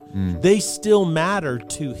they still matter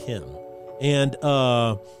to him. And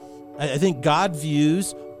I think God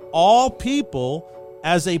views all people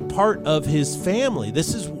as a part of his family.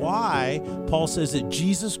 This is why Paul says that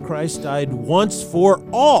Jesus Christ died once for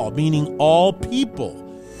all, meaning all people.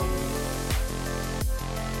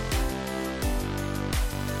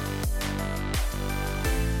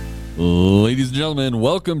 Ladies and gentlemen,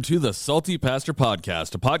 welcome to the Salty Pastor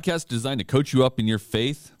Podcast, a podcast designed to coach you up in your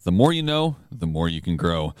faith. The more you know, the more you can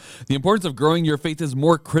grow. The importance of growing your faith is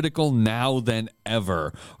more critical now than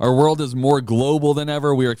ever. Our world is more global than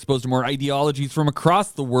ever. We are exposed to more ideologies from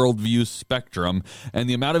across the worldview spectrum, and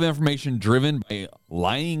the amount of information driven by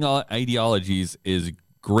lying ideologies is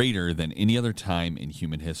greater than any other time in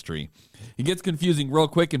human history. It gets confusing real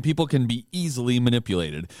quick, and people can be easily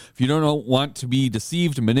manipulated. If you don't want to be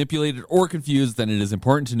deceived, manipulated, or confused, then it is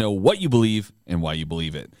important to know what you believe and why you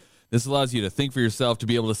believe it. This allows you to think for yourself, to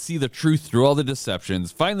be able to see the truth through all the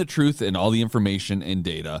deceptions, find the truth in all the information and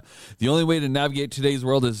data. The only way to navigate today's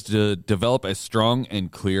world is to develop a strong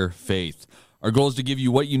and clear faith. Our goal is to give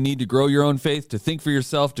you what you need to grow your own faith, to think for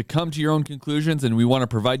yourself, to come to your own conclusions, and we want to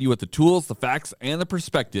provide you with the tools, the facts, and the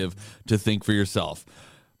perspective to think for yourself.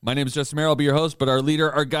 My name is Justin Merrill. I'll be your host, but our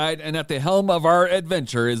leader, our guide, and at the helm of our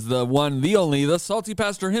adventure is the one, the only, the Salty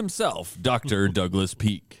Pastor himself, Dr. Douglas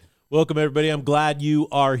Peak. Welcome, everybody. I'm glad you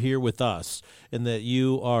are here with us and that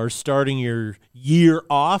you are starting your year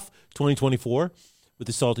off, 2024, with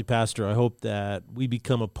the Salty Pastor. I hope that we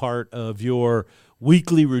become a part of your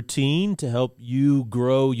weekly routine to help you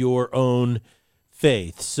grow your own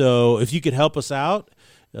faith. So if you could help us out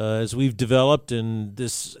as we've developed, and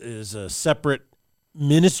this is a separate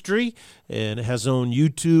ministry, and it has its own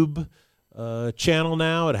YouTube channel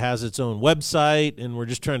now. It has its own website, and we're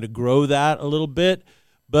just trying to grow that a little bit.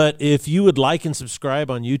 But if you would like and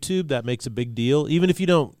subscribe on YouTube, that makes a big deal. Even if you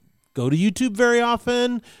don't go to YouTube very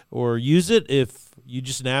often or use it, if you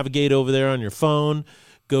just navigate over there on your phone,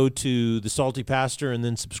 go to the Salty Pastor and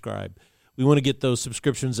then subscribe. We want to get those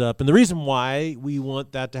subscriptions up. And the reason why we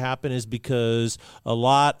want that to happen is because a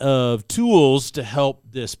lot of tools to help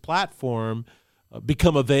this platform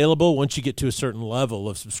become available once you get to a certain level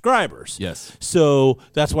of subscribers. Yes. So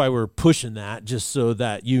that's why we're pushing that, just so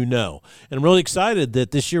that you know. And I'm really excited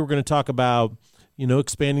that this year we're going to talk about,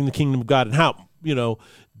 expanding the kingdom of God, and how,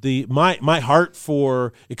 my heart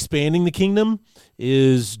for expanding the kingdom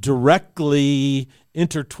is directly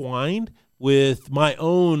intertwined with my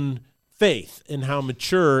own faith and how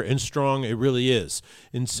mature and strong it really is.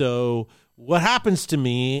 And so what happens to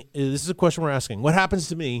me, this is a question we're asking, what happens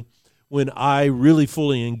to me when I really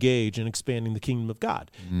fully engage in expanding the kingdom of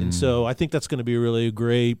God? And so I think that's going to be really a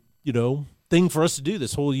great, thing for us to do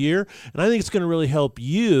this whole year. And I think it's going to really help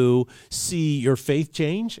you see your faith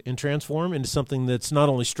change and transform into something that's not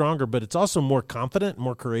only stronger, but it's also more confident and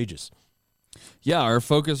more courageous. Yeah, our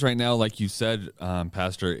focus right now, like you said,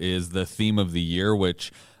 Pastor, is the theme of the year,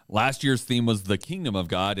 which last year's theme was the kingdom of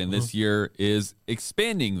God, and this year is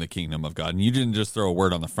expanding the kingdom of God. And you didn't just throw a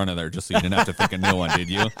word on the front of there just so you didn't have to think a new one, did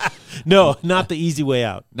you? No, not the easy way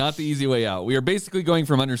out. Not the easy way out. We are basically going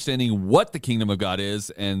from understanding what the kingdom of God is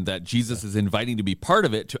and that Jesus is inviting to be part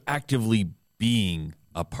of it to actively being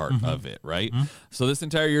a part of it, right? So this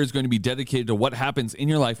entire year is going to be dedicated to what happens in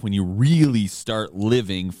your life when you really start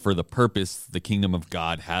living for the purpose the kingdom of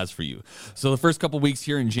God has for you. So the first couple weeks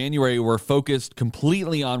here in January, we're focused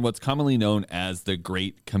completely on what's commonly known as the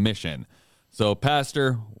Great Commission. So,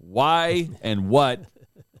 Pastor, why and what?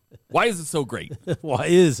 Why is it so great? What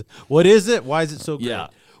is it? Why is it so great? Yeah.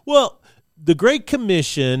 Well, the Great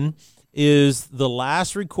Commission is the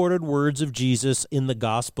last recorded words of Jesus in the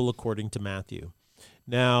gospel according to Matthew.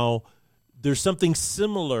 Now, there's something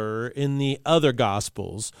similar in the other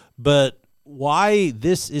Gospels, but why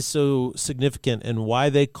this is so significant and why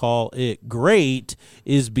they call it great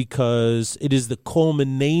is because it is the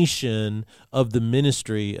culmination of the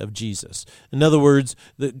ministry of Jesus. In other words,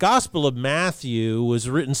 the Gospel of Matthew was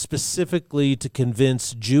written specifically to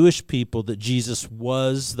convince Jewish people that Jesus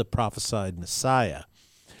was the prophesied Messiah.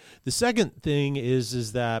 The second thing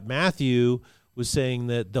is that Matthew was saying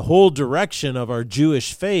that the whole direction of our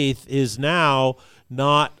Jewish faith is now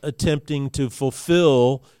not attempting to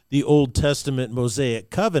fulfill the Old Testament Mosaic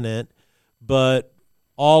covenant, but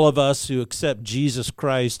all of us who accept Jesus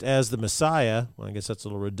Christ as the Messiah, well, I guess that's a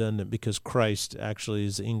little redundant because Christ actually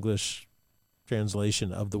is the English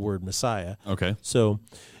translation of the word Messiah. Okay. So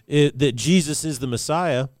that Jesus is the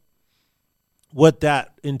Messiah, what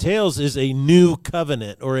that entails is a new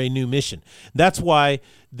covenant or a new mission. That's why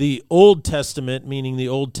the Old Testament, meaning the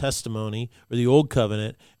Old Testimony or the Old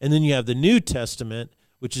Covenant, and then you have the New Testament,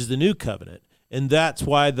 which is the New Covenant. And that's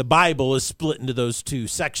why the Bible is split into those two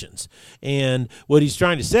sections. And what he's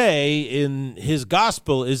trying to say in his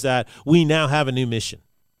gospel is that we now have a new mission,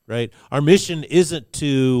 right? Our mission isn't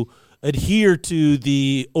to adhere to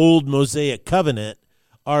the old Mosaic covenant.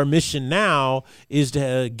 Our mission now is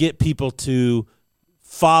to get people to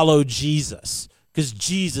follow Jesus, because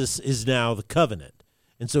Jesus is now the covenant.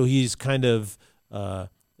 And so he's kind of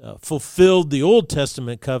fulfilled the Old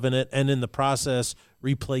Testament covenant and in the process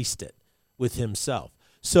replaced it with himself.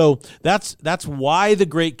 So that's why the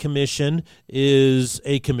Great Commission is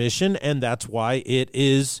a commission, and that's why it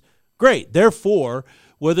is great. Therefore,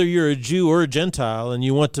 whether you're a Jew or a Gentile and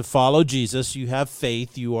you want to follow Jesus, you have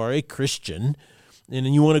faith, you are a Christian,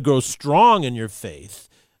 and you want to grow strong in your faith,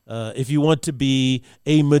 if you want to be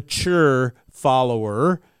a mature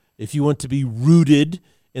follower, if you want to be rooted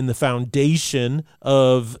in the foundation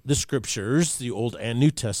of the Scriptures, the Old and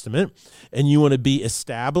New Testament, and you want to be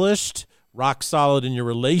established, rock solid in your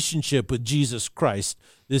relationship with Jesus Christ,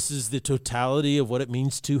 this is the totality of what it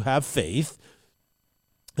means to have faith.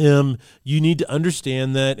 You need to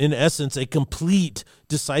understand that, in essence, a complete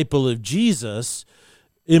disciple of Jesus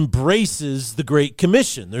embraces the Great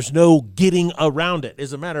Commission. There's no getting around it.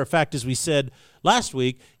 As a matter of fact, as we said last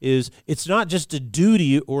week, it's not just a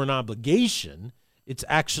duty or an obligation, it's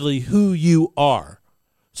actually who you are.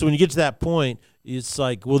 So when you get to that point, it's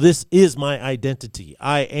like, well, this is my identity.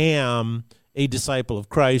 I am a disciple of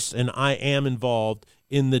Christ, and I am involved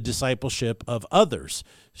in the discipleship of others,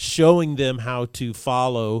 showing them how to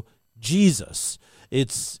follow Jesus.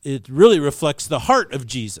 It really reflects the heart of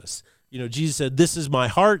Jesus. You know, Jesus said, this is my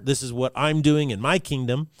heart. This is what I'm doing in my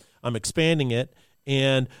kingdom. I'm expanding it,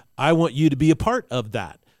 and I want you to be a part of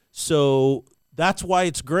that. So that's why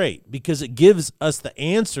it's great, because it gives us the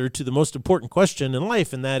answer to the most important question in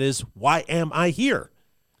life, and that is, why am I here?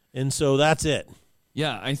 And so that's it.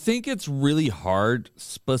 Yeah, I think it's really hard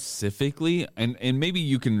specifically, and maybe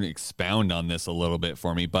you can expound on this a little bit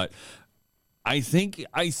for me, but I think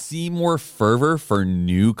I see more fervor for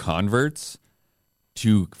new converts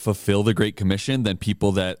to fulfill the Great Commission than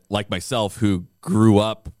people that, like myself, who grew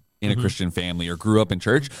up in a Christian family or grew up in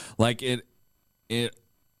church. Like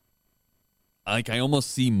I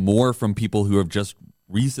almost see more from people who have just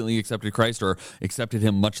recently accepted Christ or accepted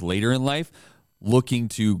him much later in life, looking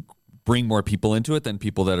to bring more people into it than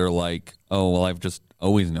people that are like, oh, well, I've just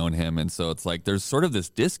always known him. And so it's like there's sort of this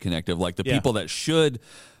disconnect of like the people that should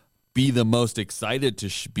be the most excited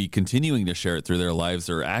to be continuing to share it through their lives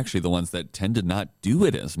are actually the ones that tend to not do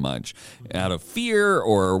it as much out of fear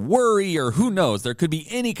or worry, or who knows. There could be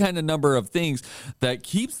any kind of number of things that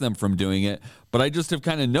keeps them from doing it. But I just have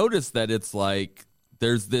kind of noticed that it's like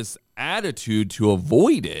there's this attitude to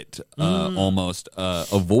avoid it, almost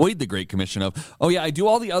avoid the Great Commission of, oh yeah, I do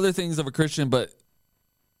all the other things of a Christian, but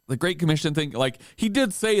the Great Commission thing, like he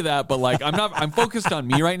did say that, but like I'm focused on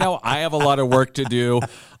me right now. I have a lot of work to do.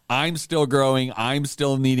 I'm still growing. I'm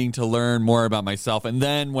still needing to learn more about myself. And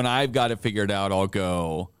then when I've got it figured out, I'll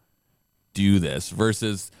go do this,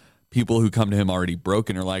 versus people who come to him already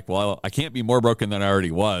broken are like, well, I can't be more broken than I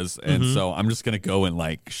already was. And so I'm just going to go and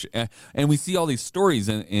like, and we see all these stories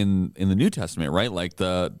in the New Testament, right? Like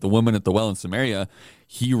the woman at the well in Samaria,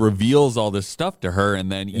 he reveals all this stuff to her.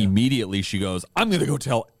 And then immediately she goes, I'm going to go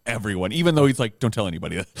tell everyone, even though he's like, don't tell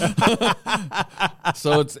anybody.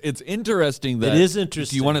 So it's interesting that it is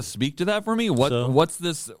interesting. Do you want to speak to that for me? What's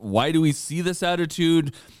this? Why do we see this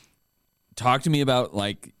attitude? Talk to me about,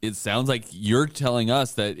 like, it sounds like you're telling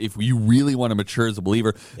us that if you really want to mature as a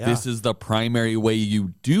believer, this is the primary way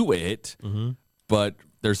you do it. But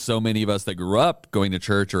there's so many of us that grew up going to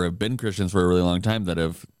church or have been Christians for a really long time that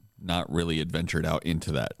have not really adventured out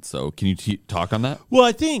into that. So can you talk on that? Well,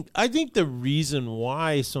 I think the reason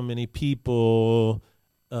why so many people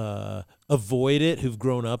avoid it who've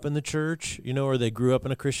grown up in the church, you know, or they grew up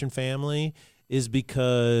in a Christian family, is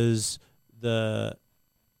because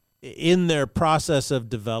in their process of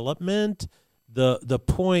development, the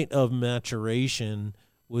point of maturation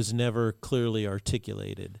was never clearly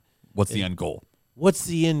articulated. What's the end goal? What's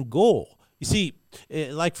the end goal? You see,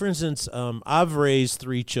 like, for instance, I've raised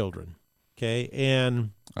 3 children, okay?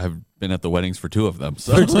 And I've been at the weddings for 2 of them.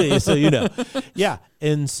 So, so you know. Yeah,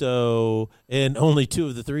 and only 2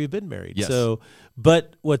 of the 3 have been married. Yes. So,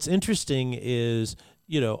 but what's interesting is,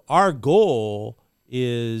 you know, our goal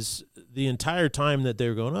is the entire time that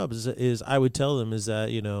they're growing up is I would tell them is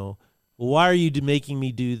that, you know, well, why are you making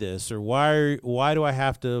me do this? Or why do I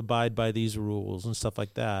have to abide by these rules and stuff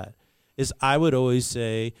like that? Is I would always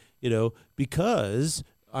say, you know, because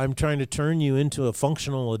I'm trying to turn you into a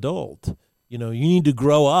functional adult. You know, you need to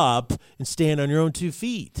grow up and stand on your own 2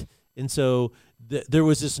 feet. And so there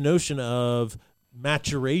was this notion of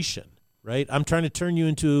maturation, right? I'm trying to turn you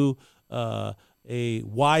into a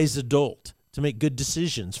wise adult to make good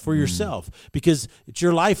decisions for yourself, because it's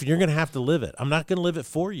your life and you're going to have to live it. I'm not going to live it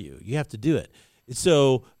for you. You have to do it.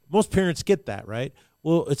 So most parents get that, right?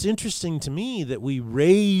 Well, it's interesting to me that we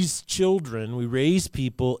raise children, we raise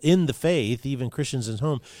people in the faith, even Christians in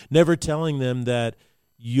home, never telling them that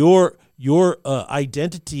your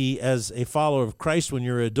identity as a follower of Christ when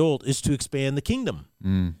you're an adult is to expand the kingdom.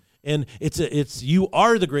 And it's you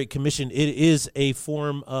are the Great Commission. It is a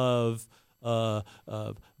form of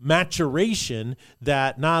maturation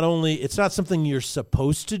that not only, it's not something you're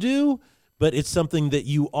supposed to do, but it's something that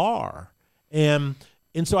you are.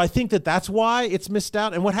 And so I think that that's why it's missed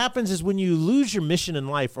out. And what happens is when you lose your mission in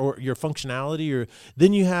life or your functionality, or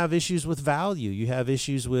then you have issues with value. You have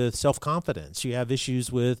issues with self-confidence. You have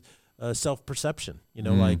issues with self-perception.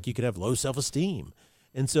 Like you could have low self-esteem.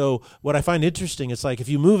 And so what I find interesting, it's like if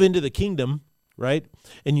you move into the kingdom, right,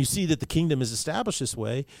 and you see that the kingdom is established this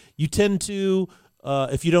way, you tend to,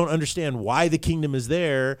 if you don't understand why the kingdom is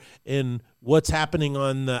there and what's happening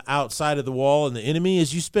on the outside of the wall and the enemy,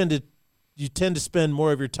 is you tend to spend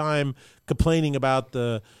more of your time complaining about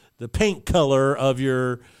the paint color of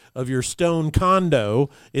your stone condo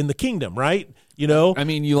in the kingdom, right? I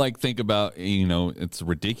mean, you think about, it's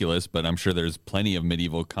ridiculous, but I'm sure there's plenty of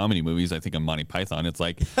medieval comedy movies. I think of Monty Python. It's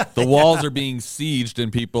like the walls are being sieged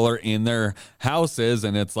and people are in their houses,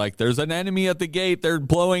 and it's like there's an enemy at the gate. They're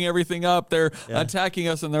blowing everything up. They're attacking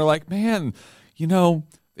us, and they're like, man, the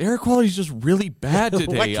air quality is just really bad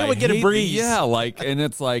today. Why can't we get a breeze? Yeah, and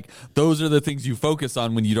it's like those are the things you focus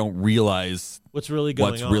on when you don't realize what's really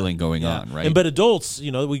going on, right? But adults,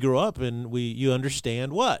 we grow up and you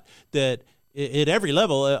understand that at every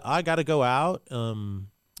level, I got to go out.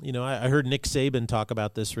 I heard Nick Saban talk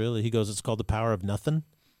about this. Really, he goes, "It's called the power of nothing,"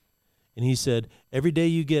 and he said, "Every day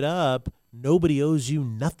you get up, nobody owes you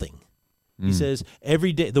nothing." He says,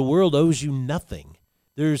 "Every day the world owes you nothing.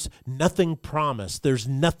 There's nothing promised. There's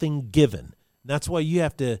nothing given. That's why you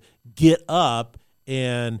have to get up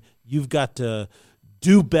and you've got to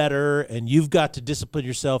do better, and you've got to discipline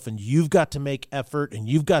yourself, and you've got to make effort, and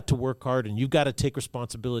you've got to work hard, and you've got to take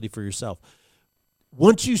responsibility for yourself."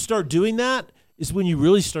 Once you start doing that is when you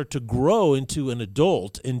really start to grow into an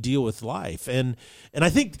adult and deal with life. And I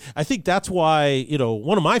think that's why,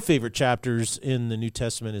 one of my favorite chapters in the New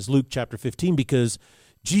Testament is Luke chapter 15, because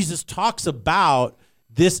Jesus talks about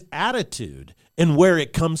this attitude and where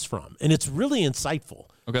it comes from, and it's really insightful.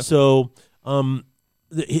 Okay. So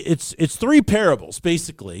it's three parables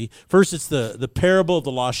basically. First, it's the parable of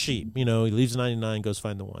the lost sheep. He leaves the 99, goes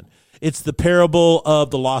find the one. It's the parable of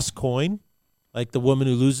the lost coin, like the woman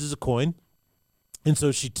who loses a coin, and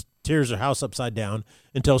so she tears her house upside down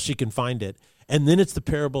until she can find it. And then it's the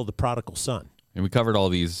parable of the prodigal son. And we covered all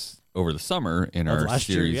these over the summer in our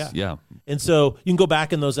series. Yeah. And so you can go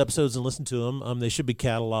back in those episodes and listen to them. They should be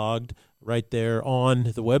cataloged right there on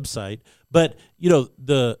the website. But,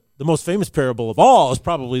 the most famous parable of all is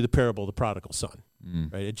probably the parable of the prodigal son,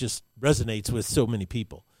 right? It just resonates with so many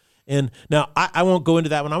people. And now I won't go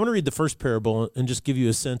into that one. I want to read the first parable and just give you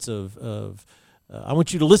a sense of I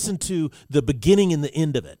want you to listen to the beginning and the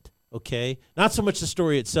end of it, okay? Not so much the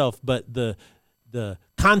story itself, but the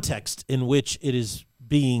context in which it is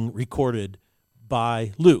being recorded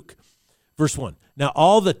by Luke. Verse 1, "Now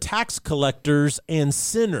all the tax collectors and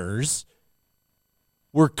sinners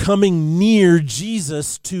were coming near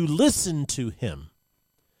Jesus to listen to him.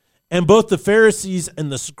 And both the Pharisees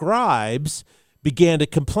and the scribes began to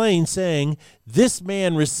complain, saying, 'This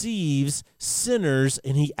man receives sinners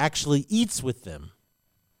and he actually eats with them.'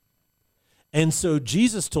 And so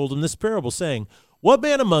Jesus told him this parable, saying, 'What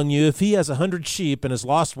man among you, if he has 100 sheep and has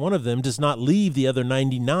lost one of them, does not leave the other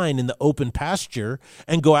 99 in the open pasture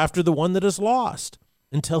and go after the one that is lost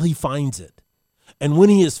until he finds it? And when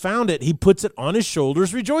he has found it, he puts it on his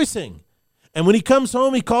shoulders, rejoicing. And when he comes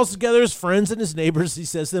home, he calls together his friends and his neighbors. He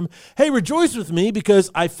says to them, "Hey, rejoice with me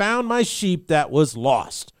because I found my sheep that was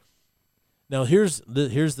lost." Now, here's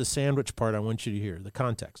the sandwich part I want you to hear, the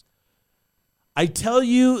context. "I tell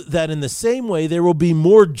you that in the same way, there will be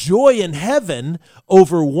more joy in heaven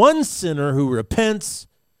over one sinner who repents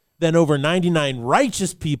than over 99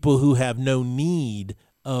 righteous people who have no need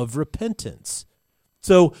of repentance."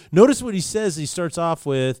 So notice what he says. He starts off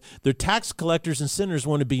with, the tax collectors and sinners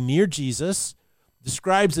want to be near Jesus. The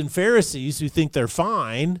scribes and Pharisees who think they're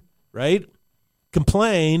fine, right,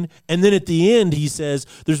 complain. And then at the end he says,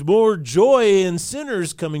 there's more joy in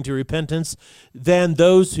sinners coming to repentance than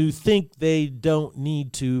those who think they don't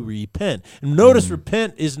need to repent. And notice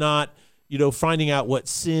repent is not, finding out what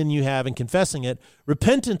sin you have and confessing it.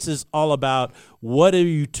 Repentance is all about what are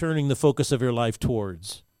you turning the focus of your life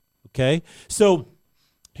towards, okay? So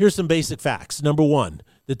here's some basic facts. Number one,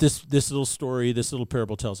 that this little story, this little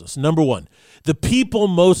parable tells us. Number one, the people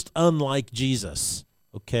most unlike Jesus,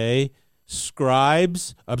 okay,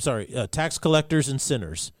 tax collectors and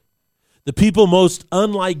sinners. The people most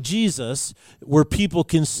unlike Jesus were people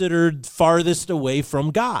considered farthest away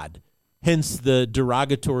from God, hence the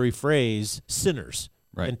derogatory phrase sinners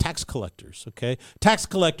and tax collectors, okay? Tax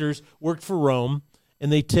collectors worked for Rome,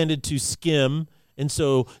 and they tended to skim, and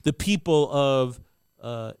so the people of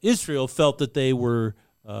Israel felt that they were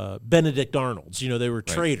Benedict Arnolds, they were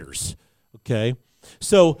traitors, okay?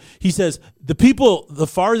 So he says the people the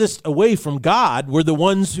farthest away from God were the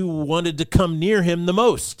ones who wanted to come near him the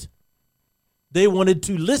most. They wanted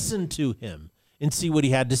to listen to him and see what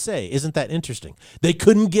he had to say. Isn't that interesting? They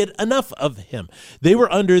couldn't get enough of him. They were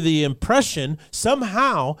under the impression,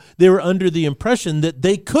 somehow they were under the impression that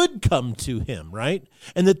they could come to him, right?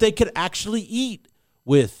 And that they could actually eat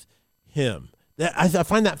with him. I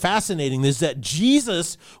find that fascinating, is that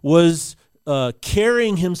Jesus was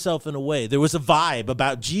carrying himself in a way. There was a vibe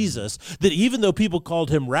about Jesus that even though people called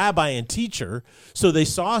him rabbi and teacher, so they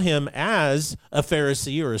saw him as a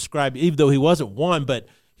Pharisee or a scribe, even though he wasn't one, but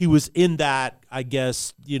he was in that, I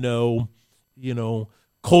guess,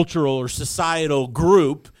 cultural or societal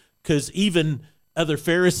group, because even other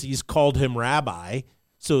Pharisees called him rabbi.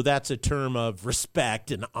 So that's a term of respect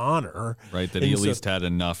and honor. Right, that he at least had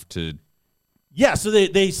enough to... Yeah, so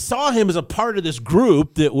they saw him as a part of this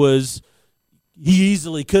group that was... He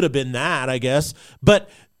easily could have been that, I guess. But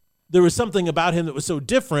there was something about him that was so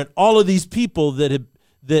different. All of these people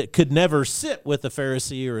that could never sit with a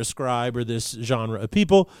Pharisee or a scribe or this genre of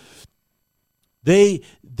people, they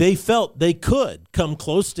felt they could come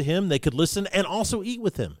close to him, they could listen, and also eat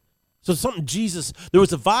with him. So there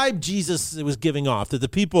was a vibe Jesus was giving off, that the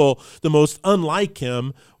people, the most unlike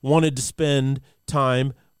him, wanted to spend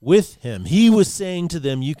time with him. He was saying to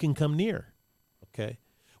them, you can come near, okay?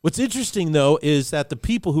 What's interesting, though, is that the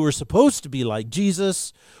people who were supposed to be like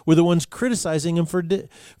Jesus were the ones criticizing him for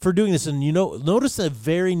doing this. And, notice the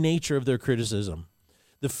very nature of their criticism.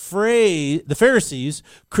 The Pharisees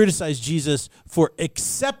criticized Jesus for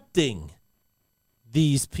accepting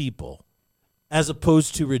these people as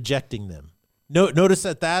opposed to rejecting them. Notice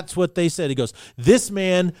that that's what they said. He goes, this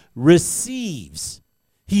man receives.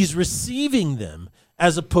 He's receiving them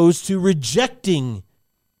as opposed to rejecting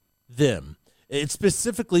them. It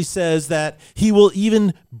specifically says that he will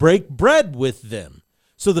even break bread with them.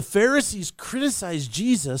 So the Pharisees criticized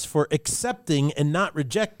Jesus for accepting and not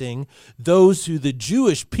rejecting those who the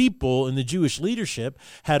Jewish people and the Jewish leadership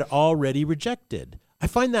had already rejected. I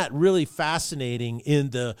find that really fascinating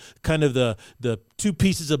in the kind of the two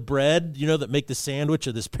pieces of bread, that make the sandwich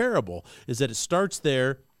of this parable, is that it starts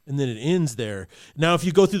there and then it ends there. Now, if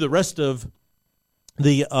you go through the rest of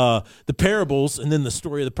the parables and then the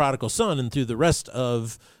story of the prodigal son and through the rest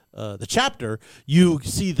of the chapter, you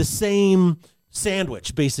see the same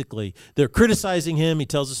sandwich, basically. They're criticizing him. He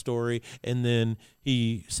tells a story, and then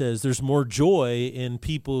he says there's more joy in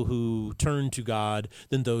people who turn to God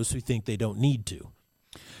than those who think they don't need to.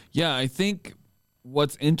 Yeah, I think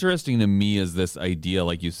what's interesting to me is this idea,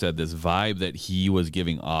 like you said, this vibe that he was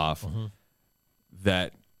giving off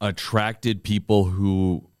that attracted people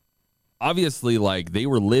who obviously, like, they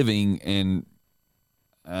were living in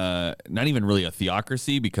not even really a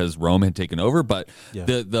theocracy because Rome had taken over, but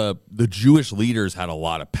the Jewish leaders had a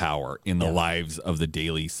lot of power in the lives of the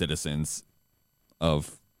daily citizens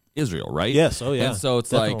of Israel, right? Yes, oh yeah. And so it's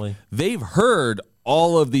definitely. like they've heard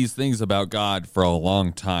all of these things about God for a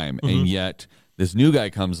long time, and yet this new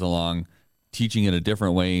guy comes along teaching it a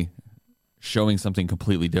different way, showing something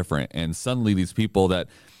completely different, and suddenly these people that,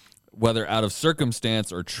 whether out of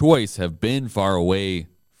circumstance or choice, have been far away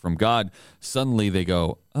from God, suddenly they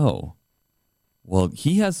go, oh, well,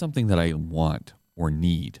 he has something that I want or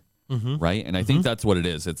need, right? And I think that's what it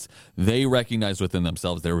is. It's they recognized within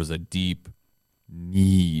themselves there was a deep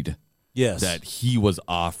need that he was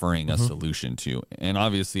offering a solution to. And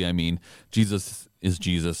obviously, I mean, Jesus is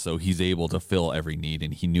Jesus, so he's able to fill every need,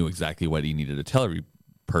 and he knew exactly what he needed to tell every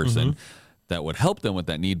person that would help them with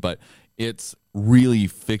that need. But it's really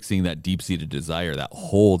fixing that deep-seated desire, that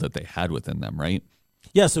hole that they had within them, right?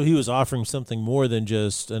 Yeah, so he was offering something more than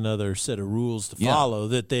just another set of rules to follow,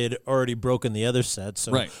 that they had already broken the other set.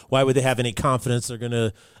 So why would they have any confidence they're going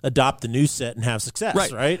to adopt the new set and have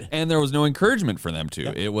success, right? And there was no encouragement for them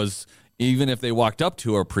to. It even if they walked up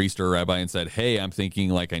to a priest or a rabbi and said, hey, I'm thinking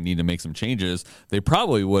like I need to make some changes, they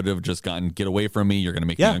probably would have just gotten, get away from me. You're going to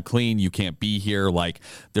make me unclean. You can't be here. Like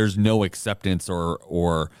there's no acceptance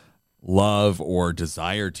or love or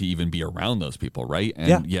desire to even be around those people, right?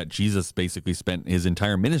 And yet Jesus basically spent his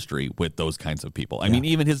entire ministry with those kinds of people. I mean,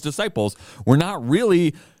 even his disciples were not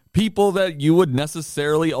really people that you would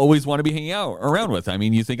necessarily always want to be hanging out around with. I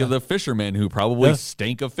mean, you think of the fisherman who probably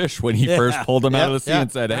stank of fish when he first pulled them out of the sea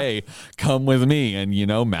and said, hey, come with me. And, you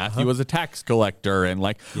know, Matthew was a tax collector. And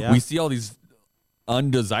like we see all these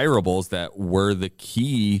undesirables that were the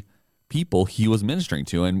key people he was ministering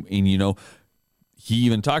to. And you know, he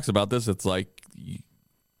even talks about this. It's like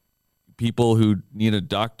people who need a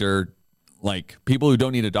doctor, like people who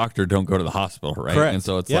don't need a doctor don't go to the hospital, right? Correct. And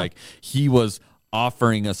so it's like he was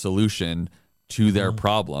offering a solution to their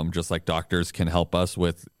problem, just like doctors can help us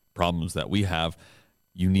with problems that we have.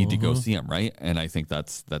 You need to go see him, right? And I think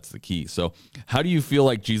that's the key. So how do you feel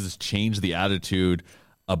like Jesus changed the attitude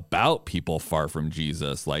about people far from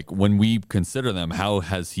Jesus? Like when we consider them, how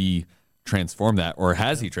has he transform that, or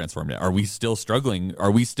has he transformed it? Are we still struggling?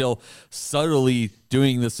 Are we still subtly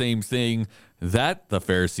doing the same thing that the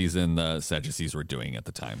Pharisees and the Sadducees were doing at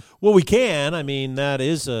the time? Well, we can. I mean, that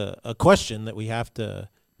is a question that we have to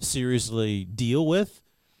seriously deal with.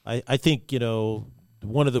 I think, you know,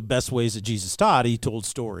 one of the best ways that Jesus taught, he told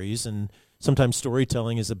stories, and sometimes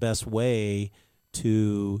storytelling is the best way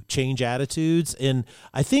to change attitudes. And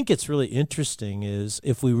I think it's really interesting is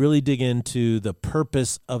if we really dig into the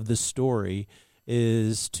purpose of the story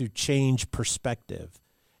is to change perspective.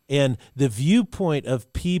 And the viewpoint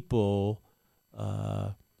of people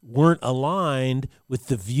weren't aligned with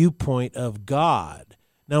the viewpoint of God.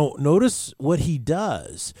 Now, notice what he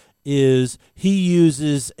does is he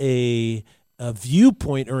uses a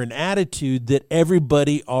viewpoint or an attitude that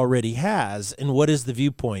everybody already has. And what is the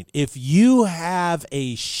viewpoint? If you have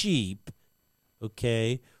a sheep,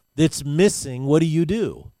 okay, that's missing, what do?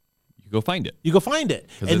 You go find it. You go find it.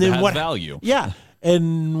 Because it has value. Yeah.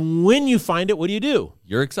 And when you find it, what do?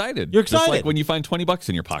 You're excited. You're excited. Just like when you find $20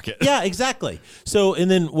 in your pocket. Yeah, exactly. So,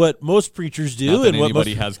 and then what most preachers do, Not that and what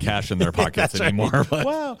anybody has cash in their pockets anymore. Right. But.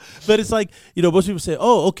 Wow. But it's like, you know, most people say,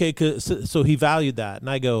 "Oh, okay," so he valued that, and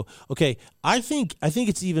I go, "Okay, I think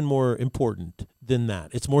it's even more important than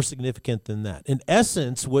that. It's more significant than that." In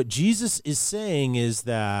essence, what Jesus is saying is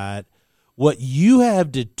that what you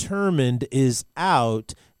have determined is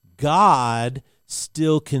out, God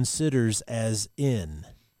still considers as in.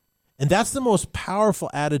 And that's the most powerful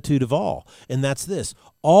attitude of all. And that's this: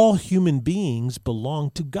 all human beings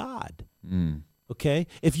belong to God. Okay?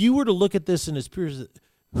 If you were to look at this in its pure,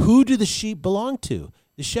 who do the sheep belong to?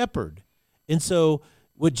 The shepherd. And so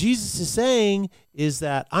what Jesus is saying is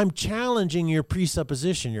that I'm challenging your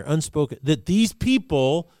presupposition, your unspoken, that these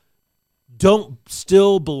people don't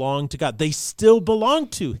still belong to God. They still belong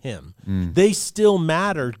to him. They still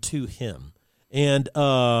matter to him. And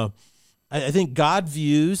I think God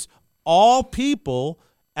views all people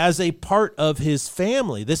as a part of his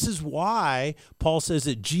family. This is why Paul says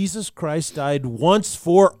that Jesus Christ died once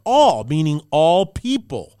for all, meaning all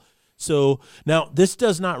people. So now this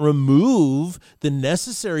does not remove the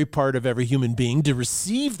necessary part of every human being to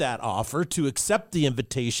receive that offer, to accept the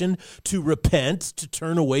invitation, to repent, to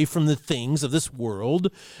turn away from the things of this world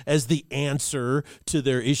as the answer to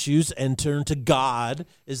their issues and turn to God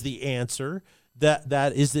as the answer.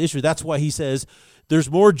 That is the issue. That's why he says there's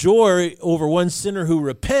more joy over one sinner who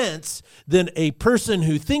repents than a person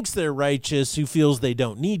who thinks they're righteous who feels they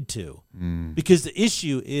don't need to. Because the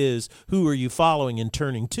issue is, who are you following and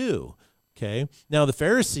turning to? Okay. Now the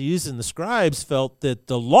Pharisees and the scribes felt that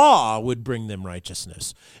the law would bring them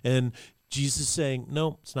righteousness. And Jesus is saying,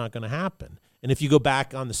 no, it's not going to happen. And if you go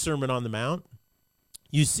back on the Sermon on the Mount,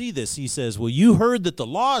 you see this. He says, well, you heard that the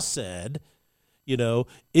law said, you know,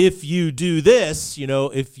 if you do this, you know,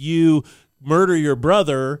 if you murder your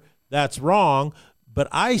brother, that's wrong. But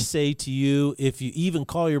I say to you, if you even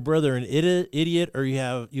call your brother an idiot or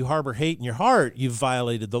you harbor hate in your heart, you've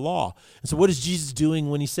violated the law. And so what is Jesus doing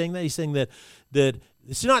when he's saying that? He's saying that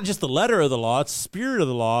it's not just the letter of the law, it's the spirit of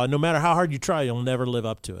the law. And no matter how hard you try, you'll never live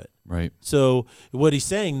up to it. Right. So what he's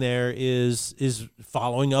saying there is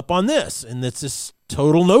following up on this. And it's this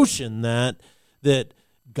total notion that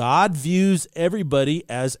God views everybody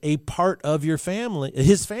as a part of your family,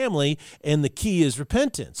 his family, and the key is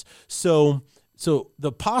repentance. So the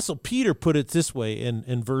Apostle Peter put it this way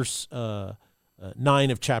in verse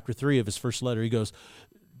 9 of chapter 3 of his first letter. He goes,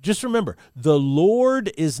 just remember, the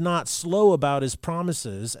Lord is not slow about his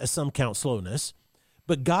promises, as some count slowness,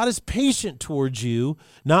 but God is patient towards you,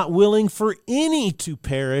 not willing for any to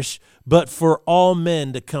perish, but for all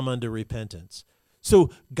men to come unto repentance. So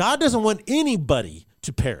God doesn't want anybody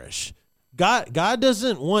to perish. God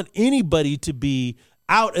doesn't want anybody to be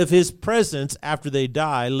out of his presence after they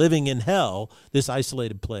die, living in hell, this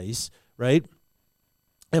isolated place, right?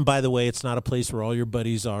 And by the way, it's not a place where all your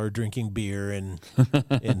buddies are drinking beer and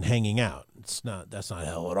hanging out. That's not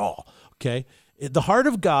hell at all. Okay? The heart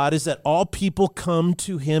of God is that all people come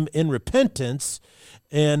to him in repentance.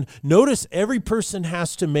 And notice every person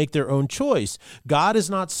has to make their own choice. God is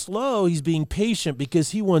not slow. He's being patient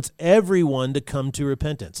because he wants everyone to come to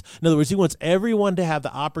repentance. In other words, he wants everyone to have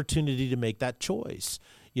the opportunity to make that choice.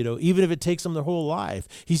 You know, even if it takes them their whole life,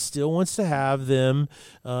 he still wants to have them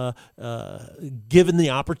given the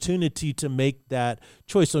opportunity to make that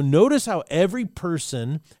choice. So notice how every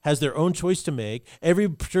person has their own choice to make. Every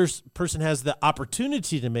person has the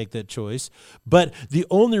opportunity to make that choice. But the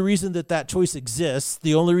only reason that choice exists,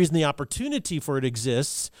 the only reason the opportunity for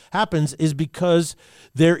it happens is because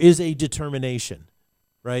there is a determination,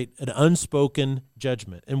 right? An unspoken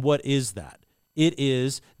judgment. And what is that? It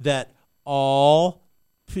is that all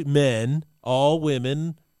men, all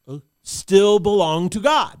women still belong to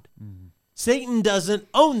God. Mm-hmm. Satan doesn't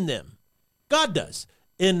own them. God does.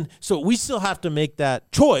 And so we still have to make that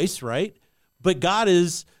choice, right? But God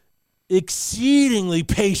is exceedingly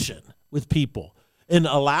patient with people and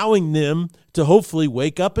allowing them to hopefully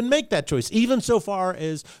wake up and make that choice, even so far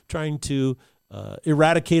as trying to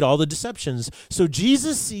eradicate all the deceptions. So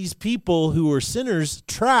Jesus sees people who are sinners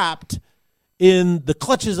trapped in the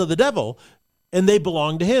clutches of the devil, and they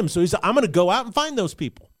belong to him. So he's like, I'm going to go out and find those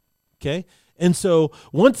people. Okay? And so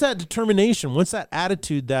once that determination, once that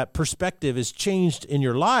attitude, that perspective is changed in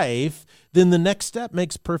your life, then the next step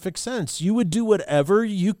makes perfect sense. You would do whatever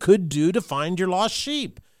you could do to find your lost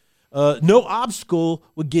sheep. No obstacle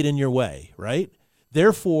would get in your way, right?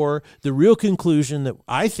 Therefore, the real conclusion that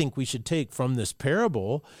I think we should take from this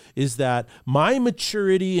parable is that my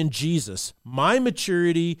maturity in Jesus, my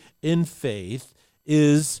maturity in faith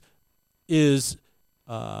is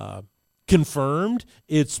confirmed,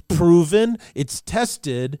 it's proven, it's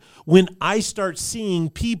tested when I start seeing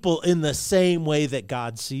people in the same way that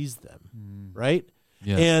God sees them, right?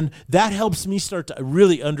 Yes. And that helps me start to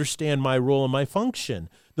really understand my role and my function.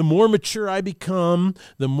 The more mature I become,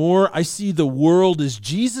 the more I see the world as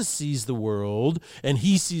Jesus sees the world, and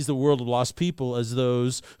he sees the world of lost people as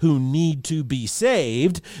those who need to be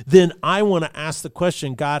saved, then I want to ask the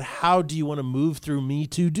question, God, how do you want to move through me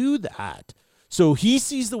to do that? So he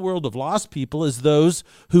sees the world of lost people as those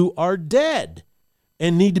who are dead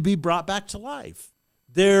and need to be brought back to life.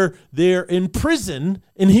 They're in prison,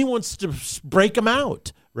 and he wants to break them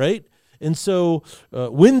out, right? And so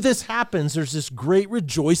when this happens, there's this great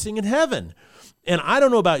rejoicing in heaven. And I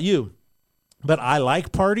don't know about you, but I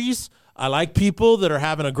like parties. I like people that are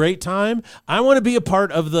having a great time. I want to be a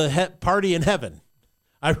part of the party in heaven.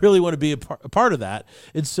 I really want to be a part of that.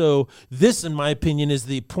 And so this, in my opinion, is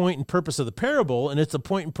the point and purpose of the parable, and it's the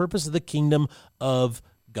point and purpose of the kingdom of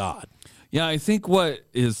God. Yeah, I think what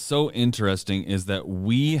is so interesting is that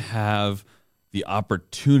we have the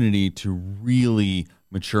opportunity to really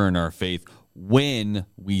mature in our faith when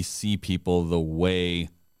we see people the way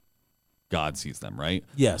God sees them, right?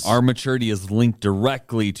 Yes. Our maturity is linked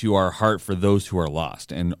directly to our heart for those who are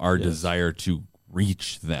lost and our desire to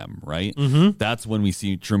reach them, right? Mm-hmm. That's when we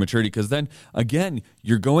see true maturity, because then, again,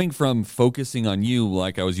 you're going from focusing on you,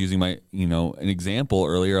 like I was using an example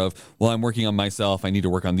earlier of, well, I'm working on myself, I need to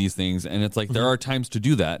work on these things, and it's like there are times to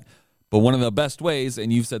do that. But one of the best ways,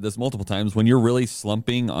 and you've said this multiple times, when you're really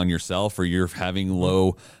slumping on yourself or you're having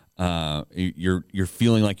low, you're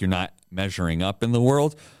feeling like you're not measuring up in the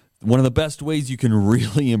world, one of the best ways you can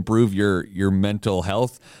really improve your mental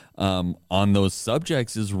health on those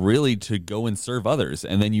subjects is really to go and serve others.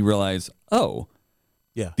 And then you realize, oh,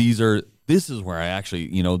 yeah, this is where I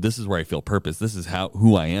actually, this is where I feel purpose. This is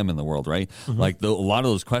who I am in the world, right? Mm-hmm. Like a lot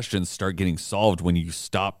of those questions start getting solved when you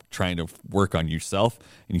stop trying to work on yourself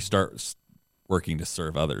and you start working to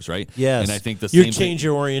serve others, right? Yes. And I think you change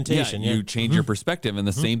your orientation. You change your perspective, and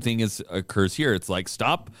the same thing occurs here. It's like,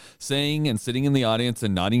 stop saying and sitting in the audience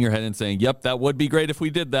and nodding your head and saying, yep, that would be great if we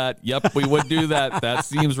did that. Yep, we would do that. That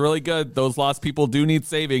seems really good. Those lost people do need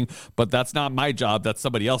saving, but that's not my job. That's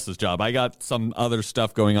somebody else's job. I got some other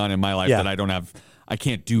stuff going on in my life that I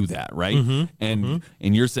can't do that, right? Mm-hmm.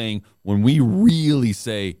 And you're saying, when we really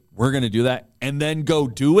say we're going to do that and then go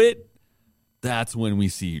do it, that's when we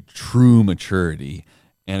see true maturity,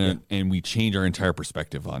 and we change our entire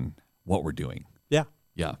perspective on what we're doing. Yeah.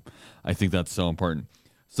 Yeah. I think that's so important.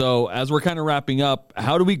 So as we're kind of wrapping up,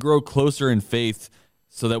 how do we grow closer in faith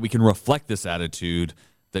so that we can reflect this attitude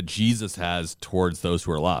that Jesus has towards those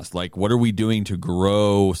who are lost? Like, what are we doing to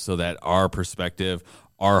grow so that our perspective,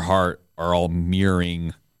 our heart are all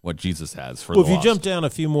mirroring what Jesus has for the lost? Well, if you jump down a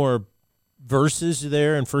few more verses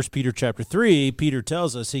there in 1 Peter chapter 3, Peter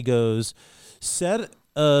tells us, he goes, set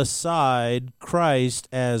aside Christ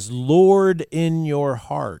as Lord in your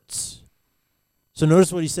hearts. So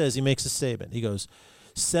notice what he says. He makes a statement. He goes,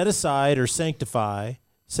 set aside or sanctify,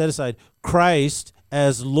 set aside Christ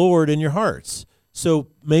as Lord in your hearts. So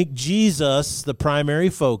make Jesus the primary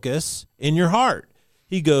focus in your heart.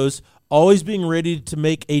 He goes, always being ready to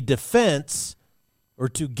make a defense or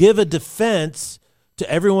to give a defense to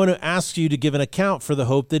everyone who asks you to give an account for the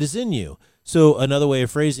hope that is in you. So another way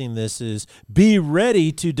of phrasing this is be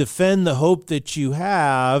ready to defend the hope that you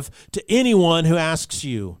have to anyone who asks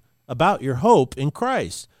you about your hope in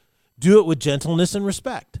Christ. Do it with gentleness and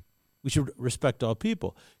respect. We should respect all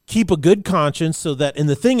people. Keep a good conscience so that in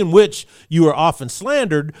the thing in which you are often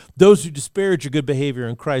slandered, those who disparage your good behavior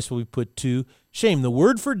in Christ will be put to shame. The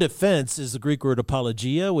word for defense is the Greek word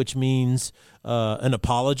apologia, which means an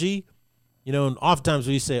apology. You know, and oftentimes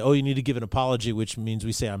we say, oh, you need to give an apology, which means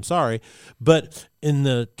we say, I'm sorry. But in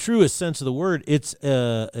the truest sense of the word, it's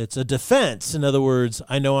a defense. In other words,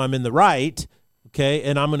 I know I'm in the right, okay,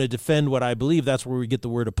 and I'm going to defend what I believe. That's where we get the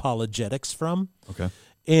word apologetics from. Okay.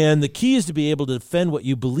 And the key is to be able to defend what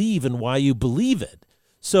you believe and why you believe it.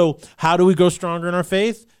 So how do we grow stronger in our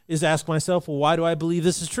faith? Is ask myself, well, why do I believe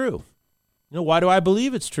this is true? You know, why do I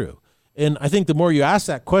believe it's true? And I think the more you ask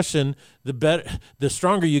that question, the better, the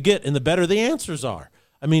stronger you get, and the better the answers are.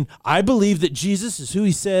 I mean, I believe that Jesus is who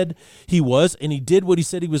he said he was, and he did what he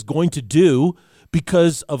said he was going to do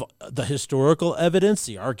because of the historical evidence,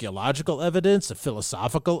 the archaeological evidence, the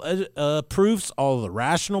philosophical proofs, all the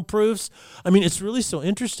rational proofs. I mean, it's really so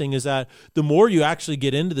interesting is that the more you actually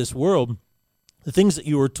get into this world, the things that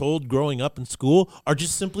you were told growing up in school are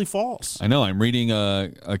just simply false. I know. I'm reading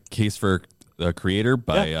a Case for the Creator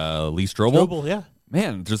by Lee Strobel. Strobel, yeah.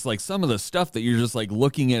 Man, just like some of the stuff that you're just like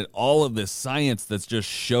looking at all of this science that's just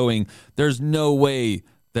showing there's no way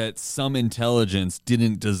that some intelligence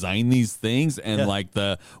didn't design these things, and like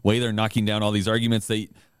the way they're knocking down all these arguments they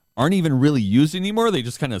aren't even really used anymore. They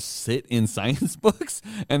just kind of sit in science books,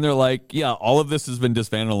 and they're like, yeah, all of this has been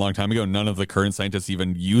disbanded a long time ago. None of the current scientists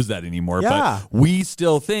even use that anymore. Yeah. But we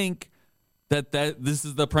still think that this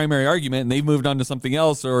is the primary argument, and they've moved on to something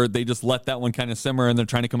else, or they just let that one kind of simmer, and they're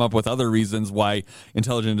trying to come up with other reasons why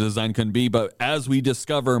intelligent design couldn't be. But as we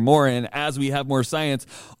discover more and as we have more science,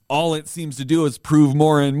 all it seems to do is prove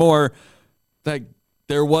more and more that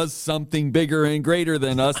there was something bigger and greater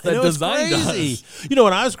than us that designed us. You know,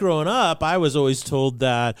 when I was growing up, I was always told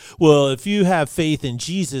that, well, if you have faith in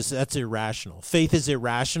Jesus, that's irrational. Faith is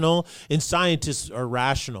irrational, and scientists are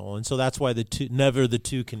rational, and so that's why the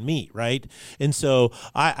two can meet, right? And so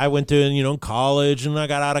I went to college, and I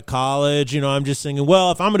got out of college. I'm just thinking,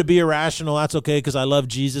 well, if I'm going to be irrational, that's okay because I love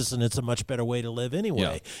Jesus, and it's a much better way to live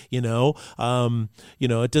anyway. Yeah.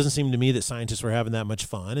 It doesn't seem to me that scientists were having that much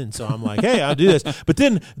fun, and so I'm like, hey, I'll do this, but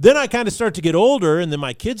then I kind of start to get older, and then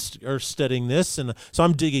my kids are studying this, and so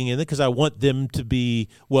I'm digging in it because I want them to be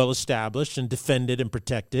well established and defended and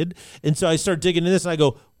protected. And so I start digging in this, and I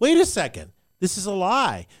go, wait a second, this is a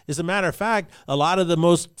lie. As a matter of fact, a lot of the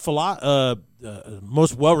most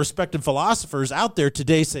well-respected philosophers out there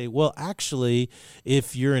today say, well, actually,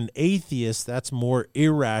 if you're an atheist, that's more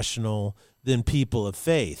irrational than people of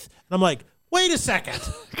faith. And I'm like, wait a second,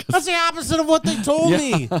 that's the opposite of what they told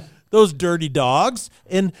me. Those dirty dogs.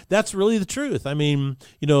 And that's really the truth. I mean,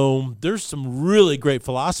 there's some really great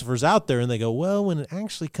philosophers out there, and they go, well, when it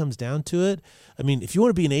actually comes down to it, I mean, if you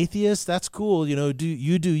want to be an atheist, that's cool, do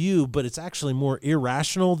you, but it's actually more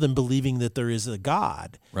irrational than believing that there is a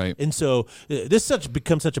God. Right. And so this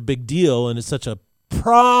becomes such a big deal, and it's such a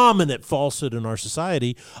prominent falsehood in our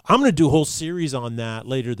society. I'm going to do a whole series on that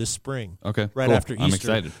later this spring. Okay, right cool. after Easter. I'm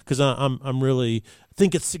excited because I'm really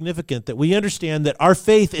think it's significant that we understand that our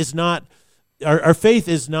faith is not. Our faith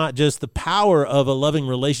is not just the power of a loving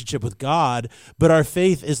relationship with God, but our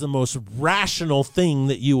faith is the most rational thing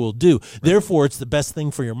that you will do. Right. Therefore, it's the best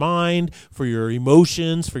thing for your mind, for your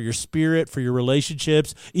emotions, for your spirit, for your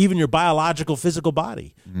relationships, even your biological, physical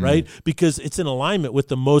body, right? Because it's in alignment with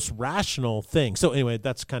the most rational thing. So anyway,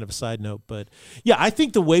 that's kind of a side note. But yeah, I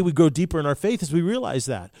think the way we grow deeper in our faith is we realize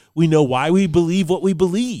that. We know why we believe what we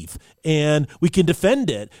believe, and we can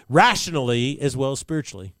defend it rationally as well as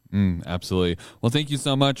spiritually. Absolutely. Well, thank you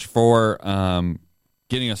so much for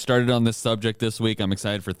getting us started on this subject this week. I'm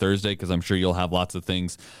excited for Thursday because I'm sure you'll have lots of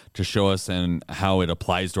things to show us and how it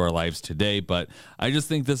applies to our lives today. But I just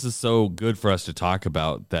think this is so good for us to talk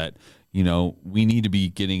about that. we need to be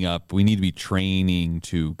getting up. We need to be training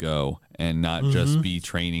to go and not just be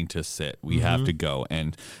training to sit. We have to go.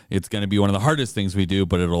 And it's going to be one of the hardest things we do,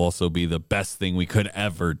 but it'll also be the best thing we could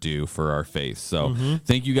ever do for our faith. So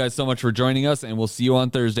thank you guys so much for joining us, and we'll see you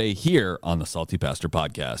on Thursday here on the Salty Pastor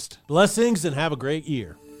Podcast. Blessings and have a great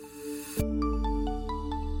year.